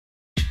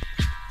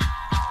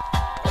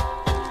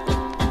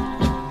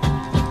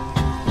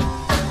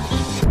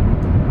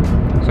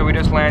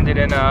just landed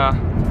in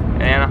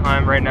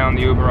Anaheim right now in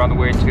the Uber on the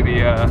way to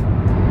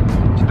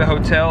the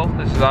hotel.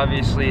 This is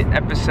obviously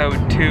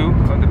episode 2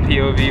 of the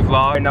POV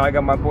vlog. Right now I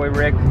got my boy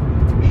Rick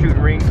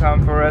shooting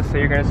recon for us, so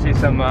you're gonna see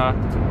some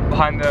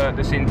behind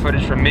the scene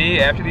footage from me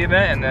after the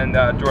event, and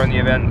then during the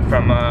event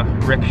from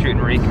Rick shooting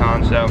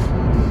recon. So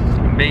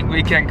big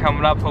weekend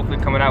coming up, hopefully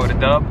coming out with a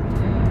dub,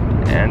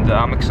 and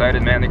I'm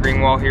excited, man. The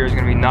green wall here is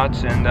gonna be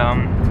nuts, and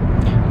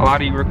a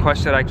lot of you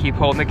requested I keep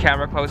holding the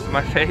camera close to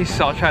my face,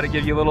 so I'll try to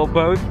give you a little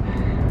both.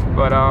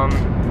 But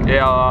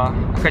yeah, I'll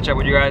catch up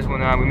with you guys when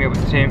we meet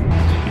with the team.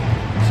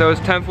 So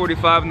it's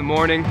 10:45 in the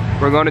morning.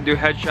 We're going to do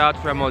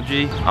headshots for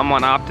MLG. I'm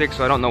on OpTic,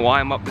 so I don't know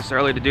why I'm up this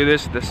early to do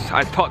this.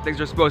 I thought things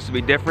were supposed to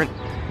be different.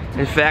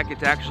 In fact,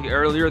 it's actually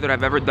earlier than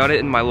I've ever done it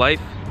in my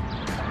life.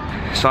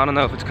 So I don't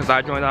know if it's because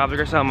I joined OpTic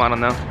or something, I don't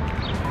know.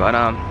 But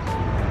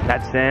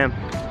that's Sam.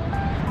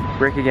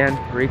 Rick again,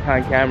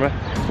 recon camera,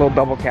 little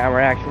double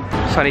camera action.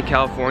 Sunny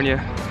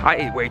California. I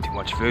ate way too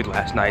much food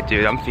last night,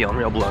 dude. I'm feeling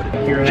real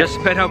bloated. Just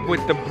sped up with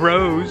the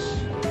bros.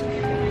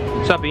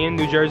 What's up, Ian?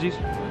 New Jerseys?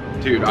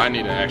 Dude, I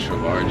need an extra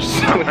large.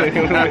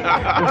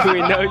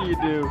 We know you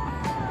do.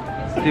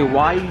 Dude,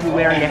 why are you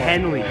wearing a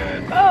Henley?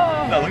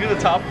 Oh. No, look at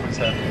the top of his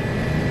head.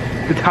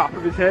 The top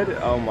of his head?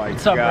 Oh my god.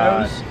 What's up,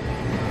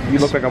 bros? You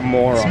look like a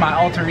moron. It's my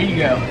alter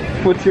ego.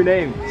 What's your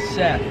name?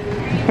 Seth.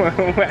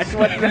 What's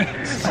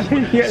that?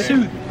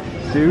 Sooth.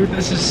 Dude?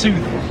 This is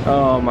Sooth.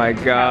 Oh my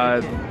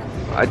god.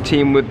 A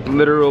team with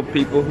literal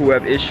people who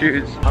have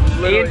issues.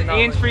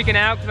 Ian's freaking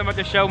out because I'm about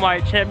to show my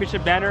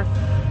championship banner.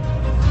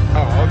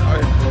 Oh, okay.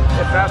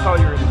 If that's all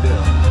you're gonna do.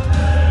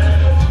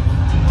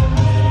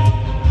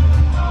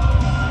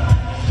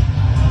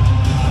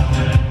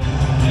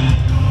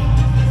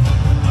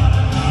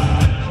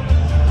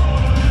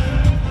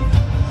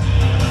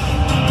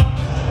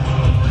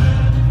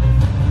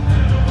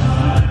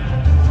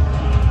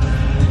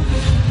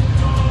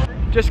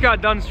 Just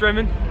got done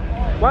streaming.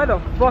 Why the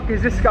fuck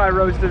is this guy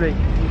roasting me?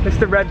 It's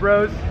the Red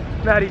Bros,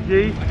 Matty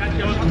G.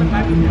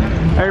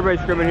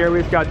 Everybody's streaming here, we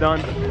just got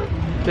done.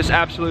 Just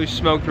absolutely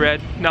smoked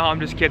red. No, I'm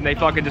just kidding, they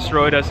fucking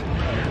destroyed us.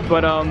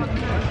 But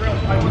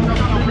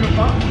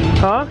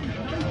huh?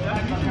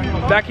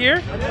 Back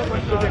here?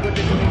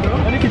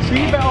 And you can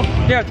see Bell.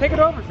 Yeah, take it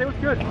over, say what's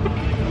good.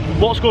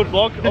 What's good,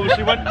 vlog?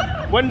 Obviously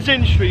when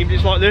Zin streamed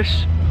it's like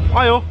this.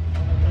 Hi-oh.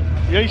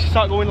 You used to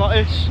start going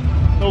like this,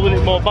 holding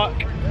it more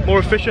back, more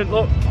efficient,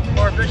 look.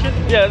 More efficient?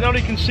 Yeah, now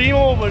they can see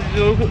more, but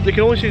they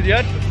can only see the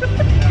head.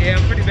 Yeah,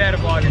 I'm pretty bad at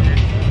vlogging, dude.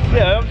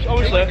 Yeah,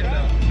 obviously.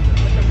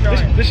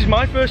 This is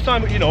my first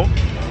time, but you know,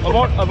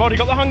 I've already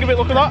got the hang of it,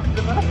 look at that.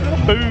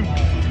 Boom.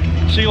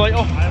 See you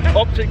later.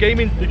 OpTic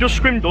Gaming, they just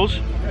scrimmed us.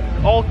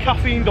 All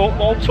caffeined up,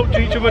 all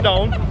touching each other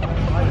down.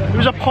 It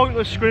was a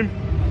pointless scrim,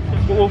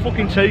 but we'll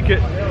fucking take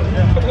it.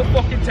 We'll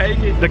fucking take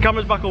it. The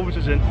camera's back over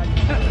to Zin.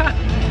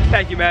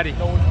 Thank you, Matty.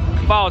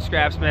 Follow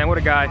Scraps, man, what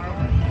a guy.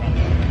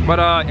 But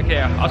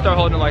okay, I'll start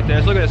holding it like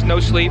this. Look at this, no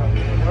sleep,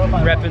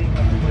 repping.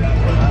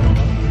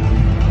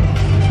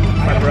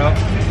 My bro.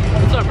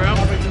 What's up, bro?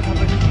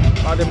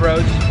 Other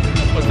bros.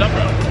 What's up,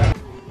 bro?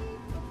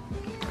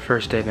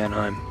 First day of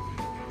Anaheim.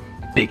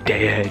 Big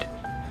day ahead.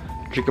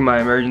 Drinking my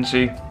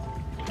emergency.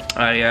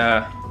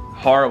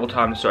 Horrible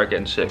time to start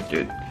getting sick,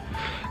 dude.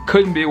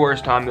 Couldn't be a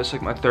worse time. This is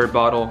like my 3rd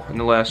bottle in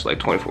the last like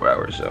 24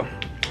 hours, so.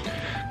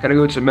 Gotta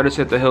go to some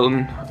medicine at the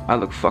Hilton. I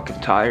look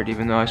fucking tired,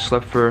 even though I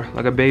slept for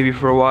like a baby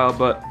for a while,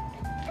 but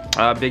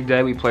big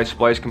day. We played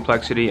Splice,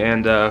 Complexity,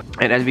 and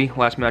Envy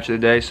last match of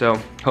the day, so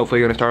hopefully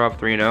gonna start off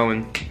 3-0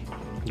 and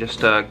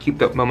just keep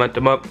the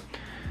momentum up.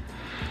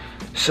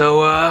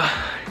 So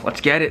let's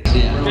get it.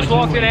 Just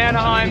walked in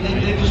Anaheim.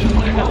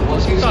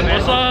 What's up,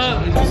 man?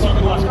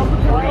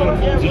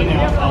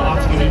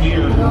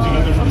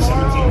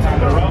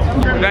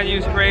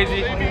 Venue's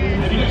crazy.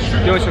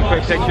 Doing some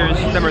quick pictures.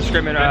 Then we're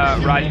scrimming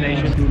Rise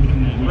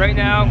Nation. Right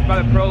now,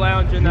 by the Pro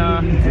Lounge in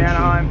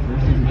Anaheim.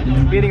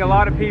 Meeting a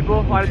lot of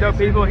people, a lot of dope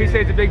people. He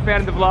says he's a big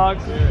fan of the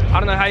vlogs. I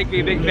don't know how you can be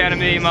a big fan of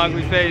me, my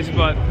ugly face,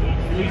 but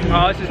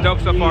this is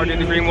dope so far, dude.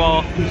 The green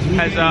wall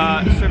has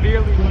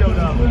severely showed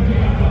up.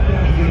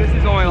 This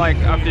is only like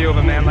a few of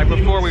them, man. Like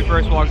before we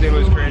first walked in, it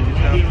was crazy.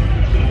 So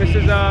this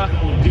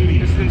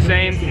is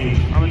insane.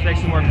 I'm gonna take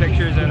some more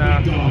pictures, and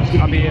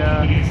I'll be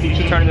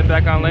turning it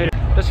back on later.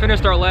 Just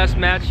finished our last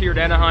match here at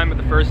Anaheim at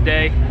the first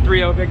day.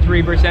 3-0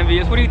 victory versus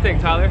Envious. What do you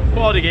think, Tyler?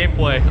 Quality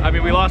gameplay. I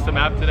mean, we lost the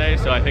map today,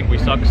 so I think we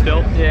suck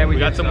still. Yeah, we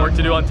got some work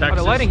to do on Texas. Oh,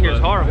 the lighting here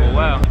is horrible.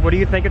 Wow. What do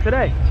you think of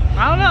today?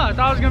 I don't know. I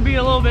thought it was gonna be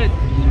a little bit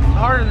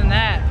harder than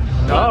that.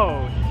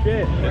 Oh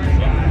shit.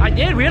 I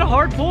did. We had a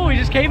hard pull. We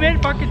just came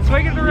in, fucking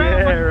swinging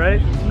around. Yeah,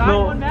 right.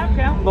 9-1 map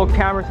count. Little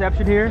cam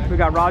reception here. We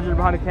got Roger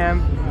behind the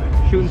cam,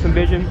 shooting some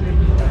vision.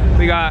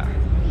 We got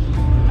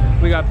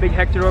Big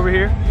Hector over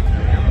here.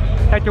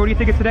 Hector, what do you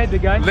think of today,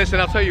 big guy? Listen,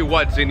 I'll tell you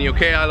what, Zinni,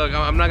 okay?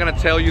 I'm not gonna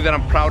tell you that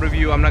I'm proud of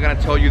you. I'm not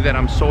gonna tell you that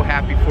I'm so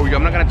happy for you.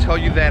 I'm not gonna tell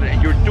you that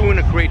you're doing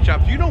a great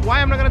job. Do you know why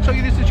I'm not gonna tell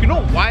you this? You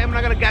know why I'm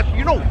not gonna gas you?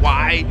 You know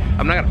why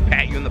I'm not gonna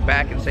pat you in the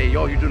back and say,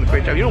 yo, you're doing a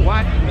great job. You know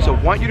why? So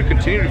I want you to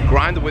continue to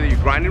grind the way that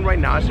you're grinding right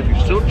now. So if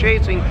you're still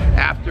chasing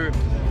after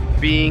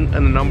being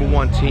in the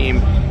 #1 team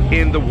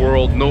in the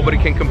world. Nobody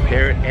can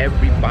compare it.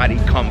 Everybody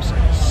comes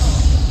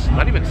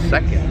not even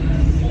second.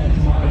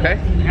 Okay?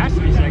 It has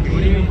to be second.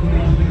 What do you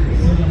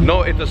mean?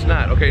 No, it does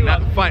not. Okay, now,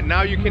 fine.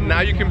 Now you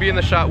can be in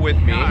the shot with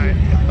me. Right.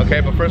 Okay,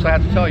 but first I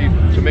have to tell you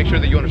to make sure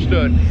that you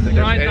understood. That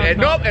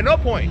at no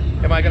point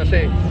am I gonna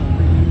say,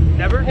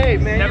 Never? hey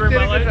man, never you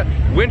did a good job.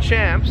 Win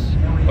champs.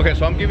 Okay,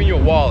 so I'm giving you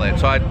a wallet.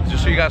 So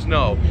just so you guys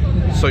know.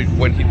 So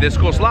when this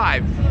goes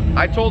live,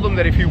 I told him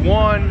that if he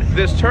won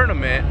this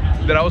tournament,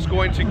 that I was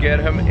going to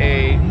get him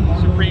a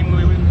Supreme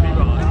Louis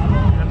wallet.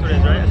 That's what it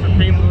is, right? A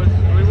Supreme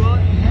Louis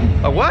wallet?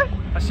 a what?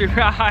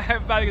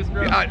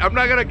 I'm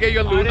not gonna get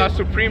you a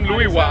Supreme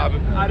Louis Wob.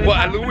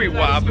 Well, a Louis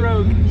Wob.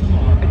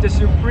 It's a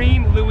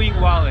Supreme Louis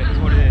wallet is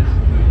what it is.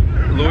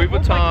 Louis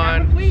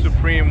Vuitton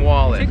Supreme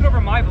wallet. Taking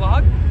over my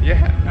vlog?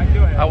 Yeah. I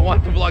do it. I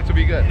want the vlog to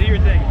be good. Do your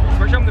thing.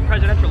 We're showing the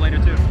presidential later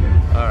too.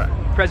 All right.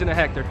 President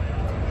Hector.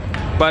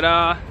 But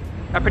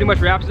that pretty much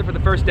wraps it for the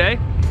first day.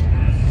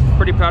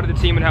 Pretty proud of the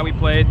team and how we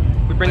played.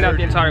 We bring that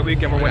the entire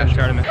weekend. We're winning the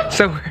tournament.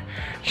 So we're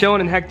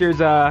chilling in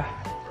Hector's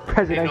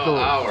presidential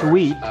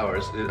suite.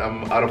 Ours.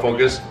 I'm out of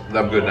focus.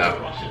 I'm good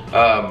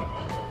now.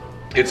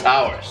 It's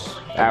ours.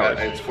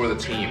 It's for the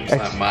team. It's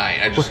not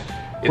mine.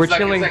 We're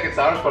chilling. It's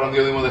ours, but I'm the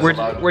only one that's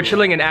allowed. We're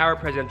chilling in our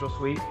presidential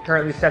suite.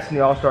 Currently testing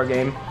the All-Star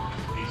game.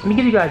 Let me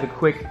give you guys a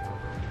quick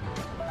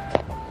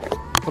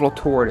little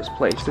tour of this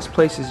place. This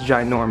place is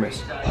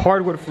ginormous.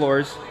 Hardwood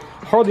floors.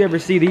 Hardly ever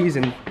see these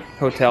in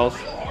hotels.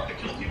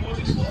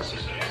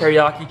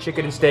 Teriyaki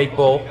chicken and steak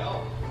bowl.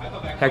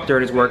 Hector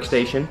at his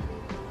workstation.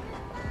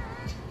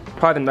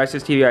 Probably the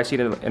nicest TV I've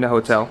seen in a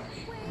hotel.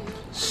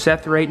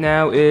 Seth right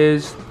now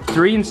is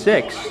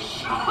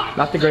 3-6.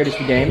 Not the greatest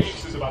of games.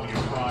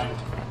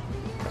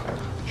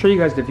 Show you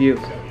guys the view.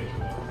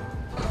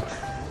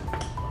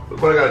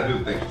 What I gotta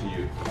do thanks to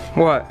you?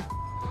 What?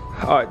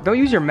 Don't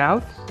use your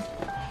mouth.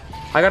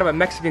 I got him a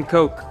Mexican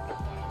Coke.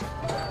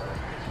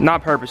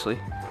 Not purposely.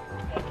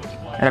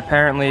 And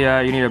apparently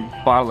you need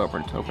a bottle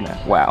opener to open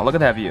it. Wow, look at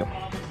that view.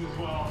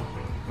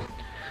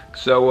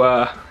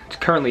 So it's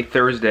currently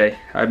Thursday.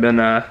 I've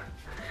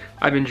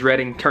been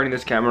dreading turning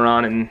this camera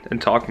on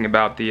and talking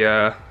about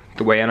the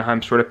way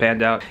Anaheim sort of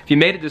panned out. If you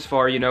made it this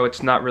far, you know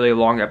it's not really a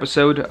long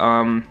episode.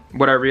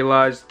 What I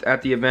realized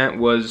at the event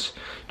was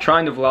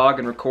trying to vlog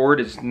and record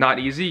is not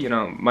easy. You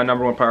know, my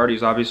 #1 priority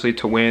is obviously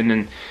to win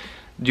and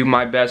do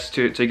my best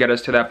to get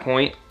us to that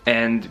point.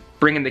 And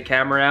bringing the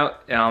camera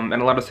out in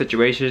a lot of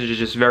situations is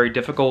just very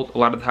difficult. A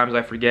lot of times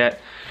I forget.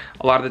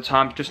 A lot of the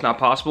time it's just not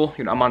possible.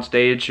 You know, I'm on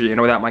stage, you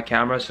know, without my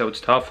camera, so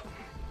it's tough.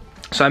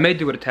 So I may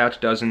do what Attach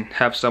does and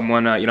have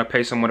someone, you know,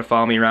 pay someone to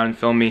follow me around and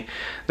film me.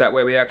 That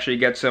way we actually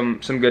get some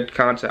good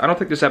content. I don't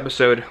think this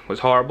episode was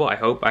horrible, I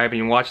hope. I haven't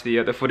even watched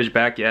the footage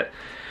back yet.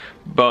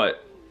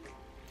 But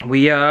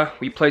we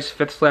placed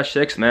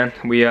 5th/6th, man.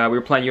 We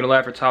were playing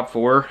Unilag for top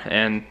 4,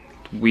 and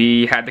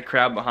we had the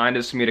crowd behind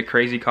us. We made a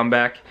crazy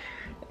comeback,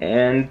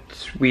 and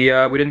we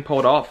didn't pull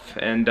it off.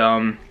 And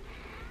I'm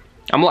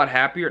a lot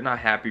happier, not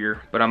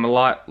happier, but I'm a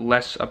lot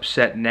less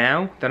upset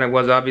now than I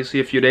was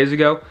obviously a few days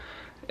ago.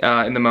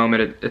 In the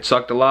moment, it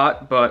sucked a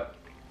lot, but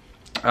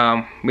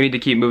we need to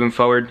keep moving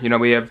forward. You know,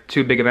 we have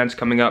 2 big events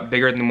coming up,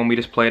 bigger than the one we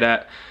just played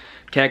at.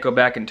 Can't go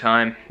back in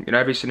time. You know,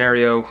 every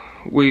scenario,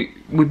 we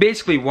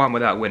basically won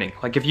without winning.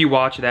 Like, if you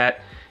watch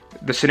that,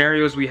 the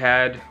scenarios we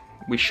had,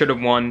 we should have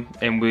won,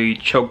 and we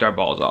choked our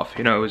balls off.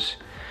 You know,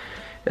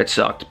 it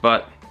sucked,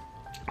 but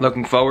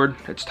looking forward,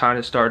 it's time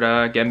to start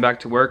getting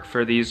back to work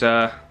for these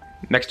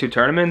next 2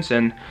 tournaments,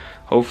 and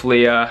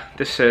hopefully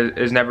this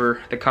is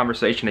never the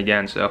conversation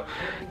again. So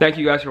thank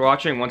you guys for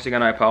watching. Once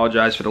again, I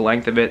apologize for the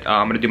length of it.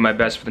 I'm gonna do my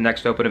best for the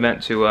next open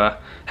event to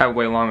have it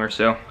way longer.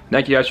 So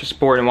thank you guys for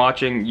supporting and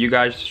watching. You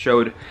guys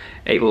showed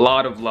a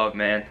lot of love,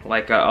 man.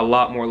 Like a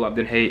lot more love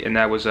than hate, and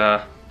that was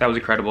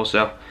incredible.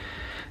 So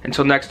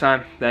until next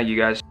time, thank you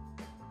guys.